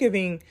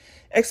caregiving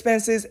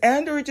expenses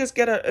and or just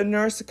get a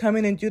nurse to come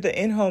in and do the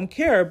in-home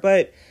care.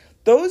 But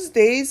those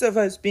days of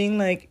us being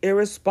like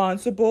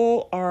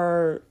irresponsible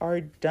are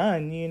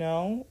done,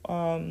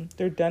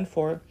 they're done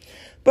for.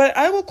 But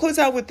I will close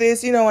out with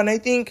this, and I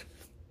think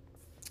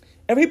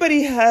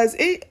everybody has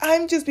it.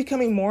 I'm just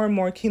becoming more and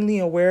more keenly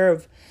aware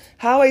of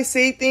how I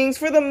say things.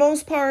 For the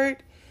most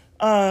part,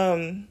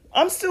 I'm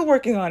still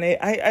working on it.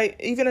 I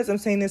even as I'm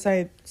saying this,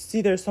 I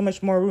see there's so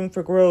much more room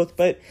for growth.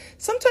 But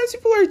sometimes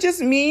people are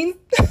just mean,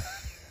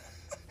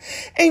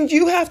 and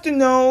you have to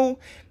know,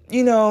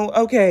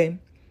 okay,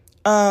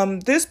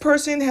 this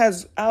person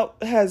has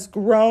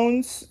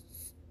grown,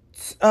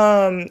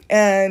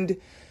 and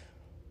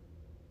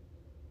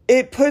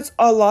it puts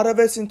a lot of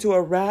us into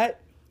a rat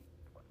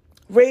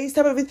race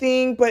type of a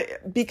thing.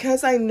 But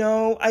because I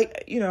know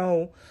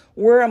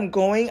where I'm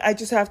going, I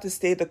just have to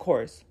stay the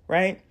course,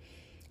 right?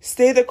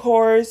 Stay the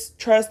course,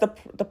 trust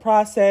the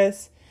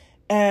process.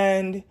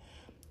 And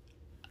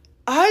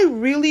I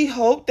really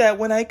hope that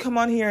when I come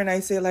on here and I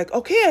say like,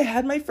 okay, I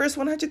had my first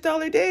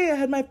 $100 day, I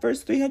had my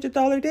first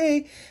 $300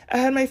 day, I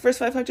had my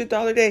first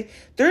 $500 day.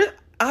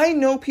 I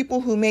know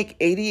people who make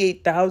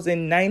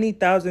 $88,000,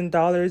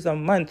 $90,000 a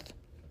month.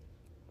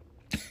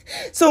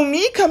 So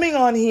me coming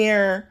on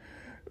here,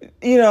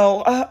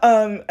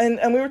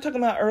 and we were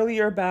talking about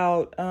earlier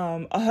about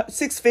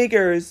six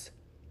figures,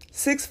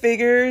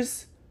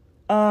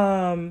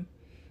 a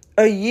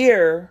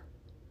year,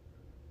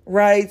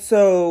 right?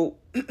 So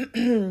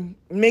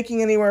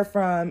making anywhere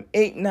from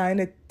 $8,000, $9,000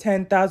 to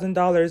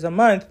 $10,000 a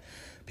month.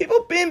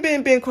 People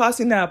been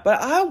crossing that, but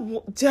I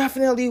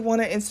definitely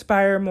want to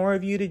inspire more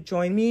of you to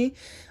join me.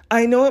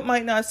 I know it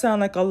might not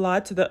sound like a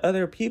lot to the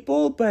other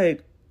people,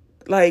 but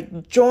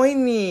like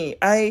join me.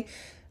 I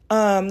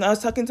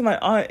was talking to my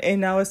aunt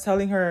and I was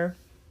telling her,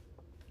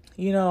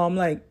 I'm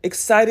like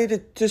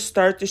excited to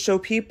start to show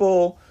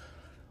people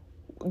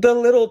the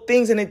little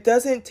things, and it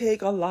doesn't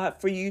take a lot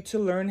for you to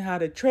learn how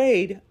to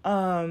trade.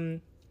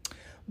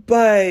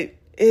 But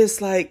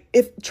it's like,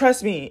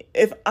 trust me,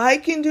 if I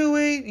can do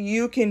it,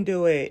 you can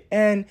do it.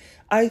 And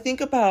I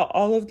think about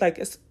all of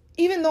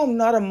even though I'm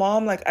not a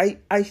mom, like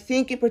I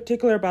think in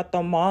particular about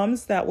the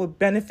moms that would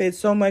benefit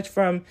so much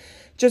from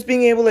just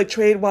being able to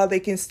trade while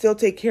they can still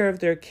take care of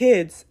their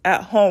kids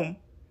at home.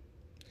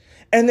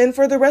 And then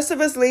for the rest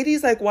of us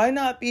ladies, like, why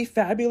not be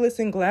fabulous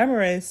and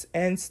glamorous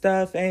and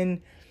stuff?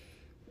 And,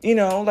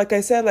 like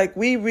I said, like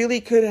we really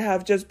could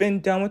have just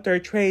been done with our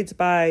trades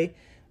by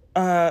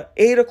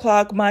 8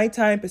 o'clock my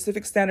time,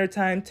 Pacific Standard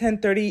Time,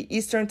 10:30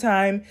 Eastern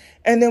Time.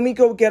 And then we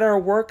go get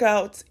our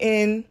workouts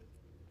in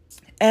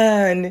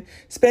and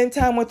spend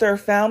time with our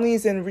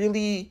families and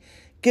really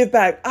give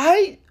back.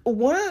 Jaden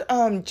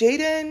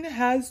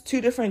has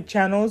 2 different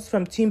channels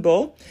from Team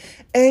Bull,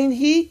 and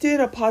he did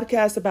a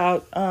podcast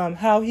about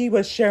how he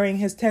was sharing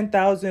his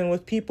 10,000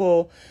 with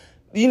people,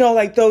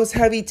 like those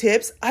heavy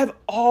tips. I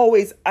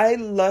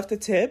love to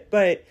tip,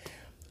 but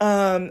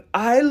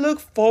I look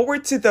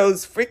forward to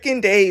those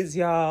freaking days,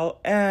 y'all.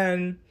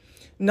 And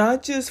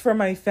not just for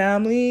my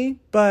family,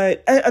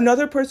 but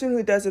another person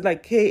who does it,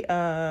 like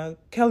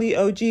Kelly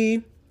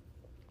OG.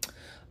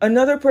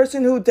 Another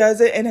person who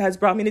does it and has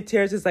brought me to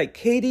tears is like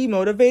Katie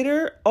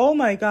Motivator. Oh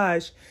my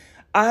gosh.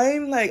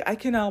 I'm like, I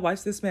cannot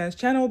watch this man's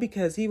channel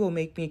because he will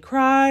make me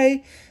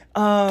cry.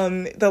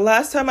 The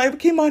last time I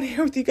came on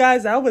here with you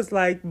guys, I was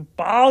like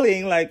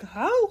bawling, like,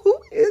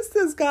 who is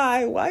this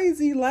guy? Why is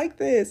he like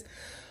this?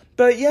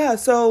 But yeah,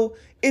 so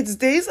it's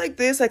days like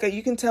this, like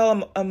you can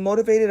tell I'm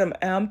motivated, I'm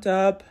amped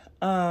up.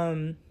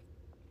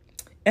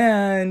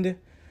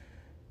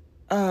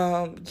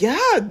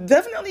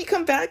 Definitely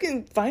come back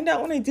and find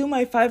out when I do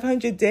my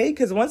 500 day,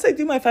 because once I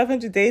do my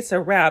 500 days, it's a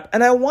wrap.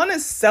 And I want to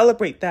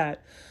celebrate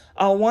that.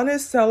 I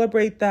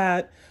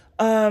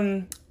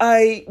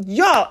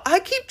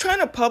keep trying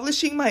to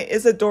publishing my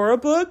Isadora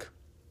book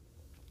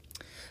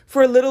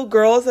for little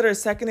girls that are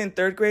 2nd and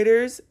 3rd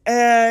graders.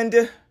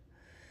 And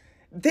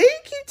They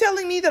keep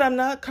telling me that I'm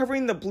not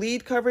covering the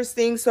bleed covers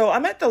thing. So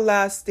I'm at the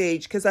last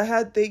stage because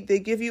they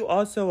give you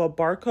also a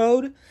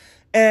barcode,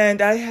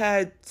 and I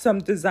had some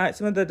of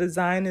the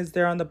design is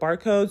there on the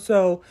barcode.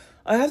 So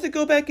I have to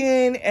go back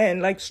in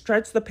and like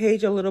stretch the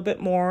page a little bit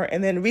more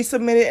and then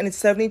resubmit it, and it's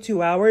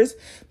 72 hours.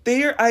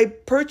 I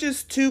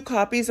purchased 2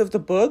 copies of the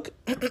book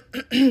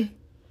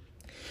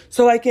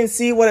so I can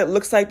see what it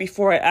looks like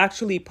before I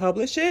actually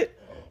publish it,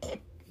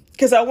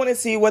 because I want to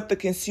see what the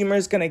consumer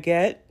is going to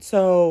get.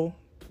 So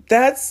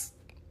that's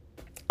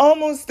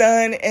almost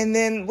done. And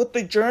then with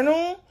the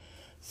journal,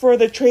 for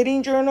the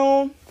trading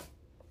journal,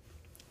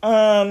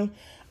 I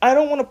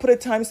don't want to put a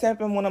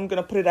timestamp on when I'm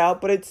going to put it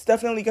out, but it's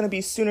definitely going to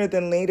be sooner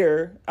than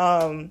later.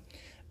 And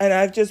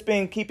I've just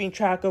been keeping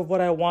track of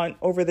what I want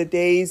over the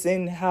days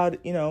and how,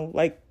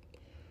 like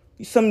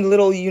some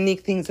little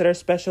unique things that are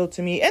special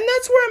to me. And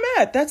that's where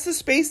I'm at. That's the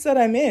space that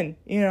I'm in,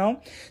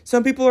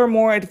 Some people are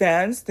more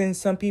advanced than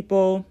some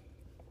people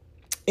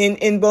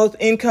in both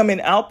income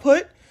and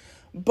output.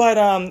 But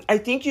I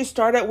think you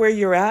start at where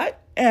you're at.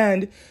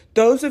 And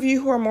those of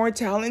you who are more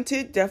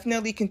talented,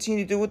 definitely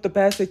continue to do it the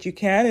best that you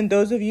can. And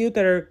those of you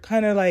that are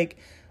kind of like,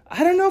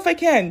 I don't know if I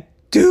can,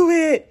 do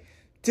it.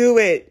 Do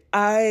it.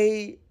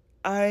 I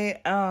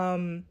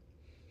am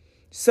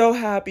so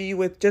happy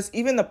with just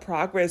even the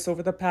progress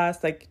over the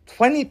past like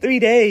 23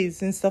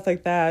 days and stuff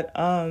like that.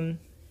 But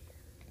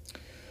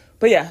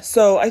yeah,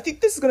 so I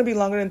think this is going to be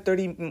longer than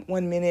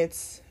 31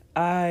 minutes.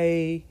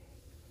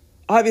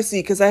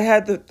 Obviously, because I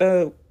had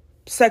the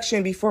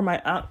section before my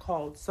aunt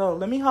called. So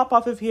let me hop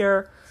off of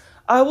here.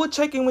 I will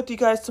check in with you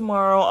guys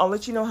tomorrow. I'll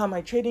let you know how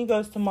my trading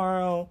goes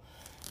tomorrow.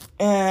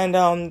 And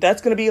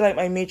that's going to be like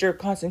my major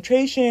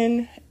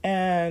concentration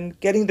and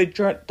getting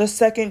the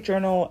second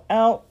journal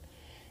out.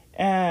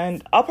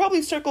 And I'll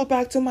probably circle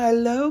back to my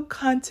low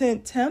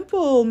content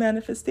temple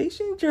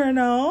manifestation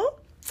journal.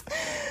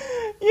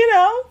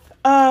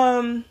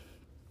 And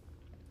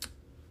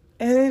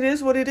it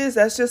is what it is.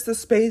 That's just the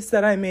space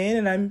that I'm in.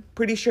 And I'm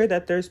pretty sure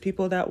that there's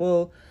people that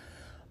will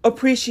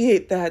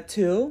appreciate that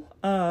too.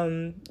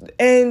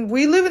 And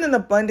we live in an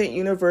abundant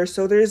universe,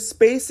 so there's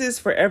spaces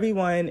for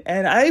everyone.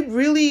 And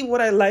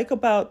what I like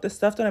about the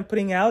stuff that I'm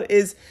putting out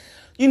is,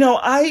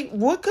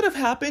 what could have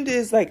happened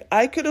is like,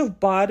 I could have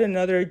bought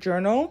another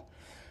journal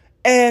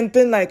and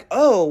been like,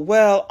 oh,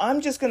 well,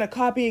 I'm just going to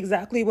copy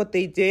exactly what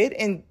they did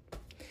and,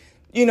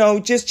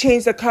 just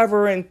change the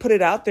cover and put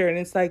it out there. And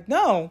it's like,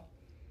 no,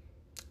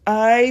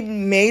 I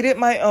made it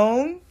my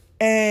own.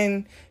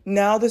 And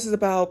now this is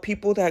about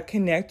people that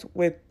connect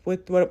with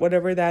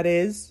whatever that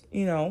is,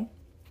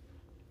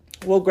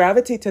 will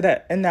gravitate to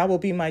that. And that will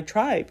be my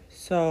tribe.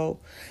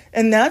 So,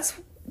 and that's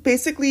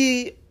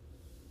basically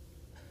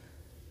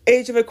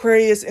Age of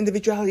Aquarius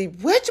individuality,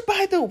 which,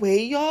 by the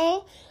way,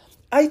 y'all,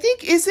 I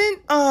think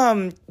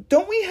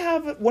don't we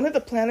have one of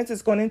the planets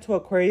is going into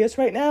Aquarius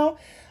right now?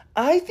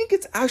 I think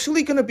it's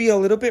actually going to be a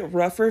little bit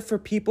rougher for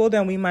people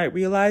than we might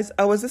realize.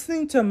 I was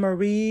listening to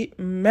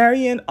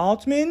Marian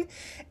Altman,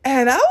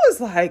 and I was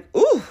like,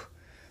 ooh,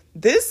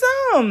 this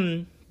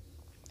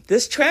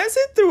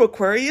transit through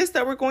Aquarius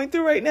that we're going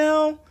through right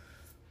now.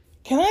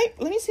 Let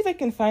me see if I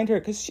can find her,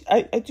 because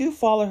I do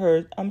follow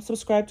her. I'm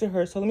subscribed to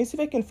her, so let me see if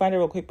I can find her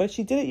real quick. But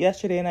she did it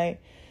yesterday, and I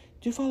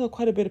do follow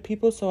quite a bit of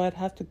people, so I'd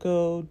have to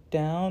go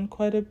down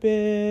quite a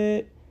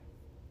bit.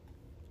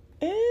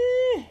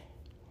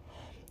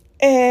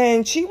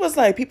 And she was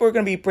like, people are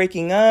going to be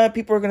breaking up.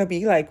 People are going to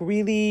be like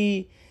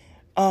really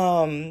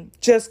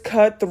just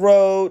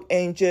cutthroat.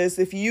 And just,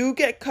 if you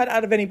get cut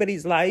out of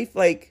anybody's life,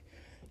 like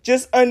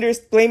just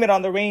blame it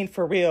on the rain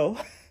for real.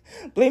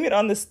 Blame it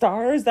on the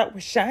stars that were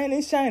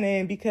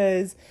shining,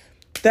 because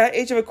that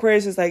Age of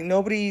Aquarius is like,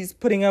 nobody's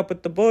putting up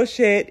with the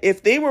bullshit.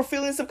 If they were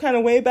feeling some kind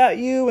of way about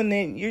you, and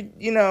then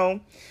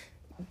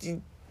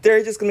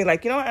they're just going to be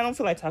like, I don't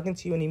feel like talking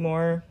to you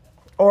anymore.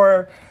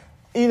 Or,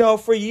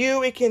 for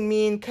you, it can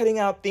mean cutting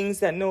out things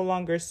that no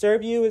longer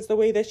serve you, is the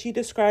way that she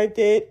described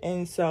it.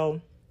 And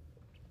so,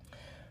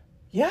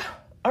 yeah.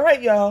 All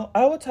right, y'all.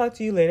 I will talk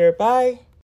to you later. Bye.